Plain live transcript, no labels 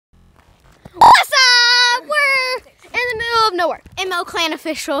of nowhere. ML Clan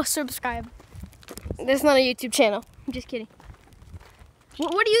official, subscribe. This is not a YouTube channel. I'm just kidding.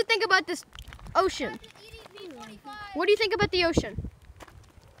 What do you think about this ocean? What do you think about the ocean?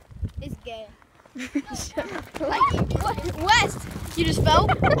 It's gay. West, you just fell?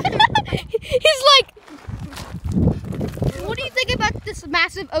 He's like, what do you think about this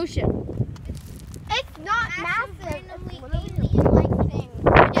massive ocean? It's not massive. Alien-like thing.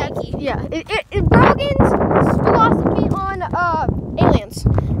 Yeah. Brogan's philosophy on aliens.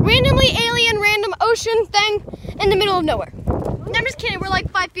 Randomly alien, random ocean thing in the middle of nowhere. I'm just kidding. We're like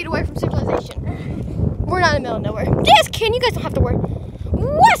 5 feet away from civilization. We're not in the middle of nowhere. Yes, Ken, you guys don't have to worry.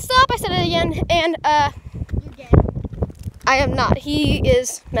 What's up? I said it again, and You're gay. I am not. He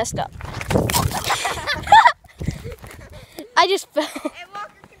is messed up. I just fell. Hey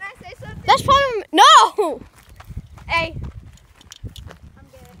Walker, can I say something? That's probably no. Hey. I'm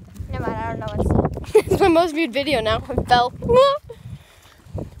gay. Never mind, I don't know what to say. It's my most viewed video now. I fell.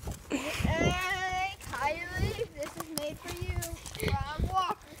 Hey, Kylie, this is made for you. From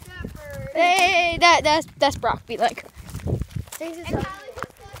Walker Shepherd. Hey, that's Brock. Be like. And Kylie just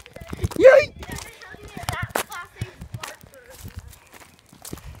left her. Yay!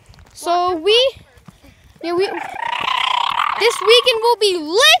 So this weekend will be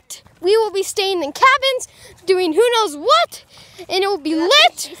lit. We will be staying in cabins, doing who knows what, and it will be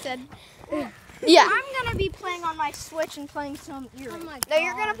lit. She said. Yeah. I'm gonna be playing on my Switch and playing some earrings. Oh my God. No,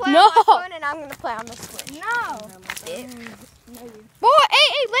 you're gonna play No. on my phone and I'm gonna play on the Switch. No. Boy,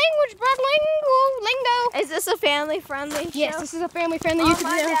 hey, language, Brock, lingo. Is this a family-friendly show? Yes, this is a family-friendly Oh, YouTube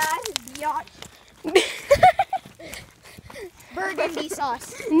my channel. dad, yacht. Burgundy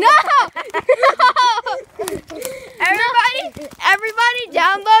sauce. No. Everybody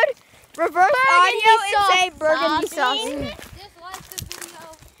download reverse Burgundy audio and sauce. say burgundy sauce. Dislike the video.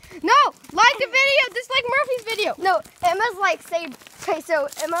 No, like the video, just like Murphy's video. No, Emma's like say, okay, so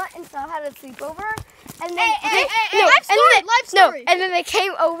Emma and Sal had a sleepover, and then Life story. and then they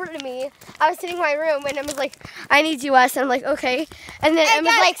came over to me. I was sitting in my room, and Emma's like, "I need US," and I'm like, "Okay," and then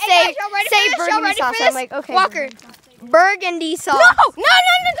Emma's like, "Say burgundy sauce." I'm like, "Okay." Walker. Burgundy sauce. No.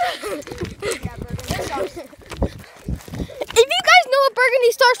 If you guys know what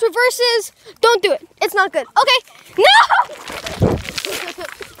burgundy sauce reverse is, don't do it. It's not good. Okay. No.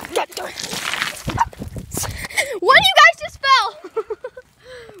 One of you guys just fell.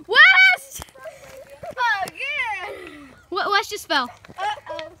 West. Oh, yeah. West just fell.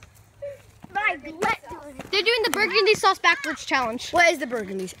 My glut. They're doing the burgundy sauce backwards challenge. What is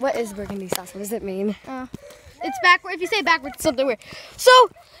burgundy sauce? What does it mean? It's backward. If you say backwards, it's something weird. So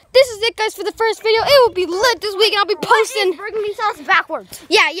this is it, guys, for the first video. It will be lit this week, and I'll be posting burgundy sauce backwards.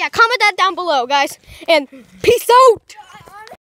 Yeah. Comment that down below, guys. And peace out.